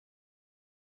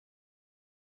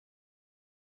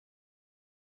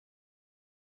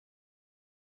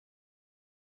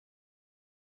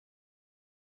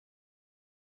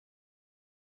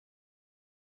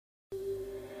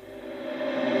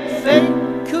fake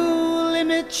cool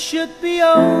image should be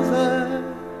over,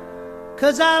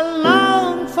 'cause I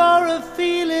long for a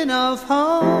feeling of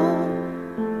home.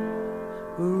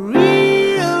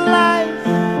 Real life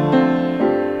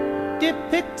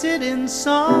depicted in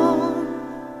song,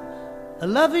 a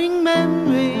loving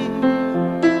memory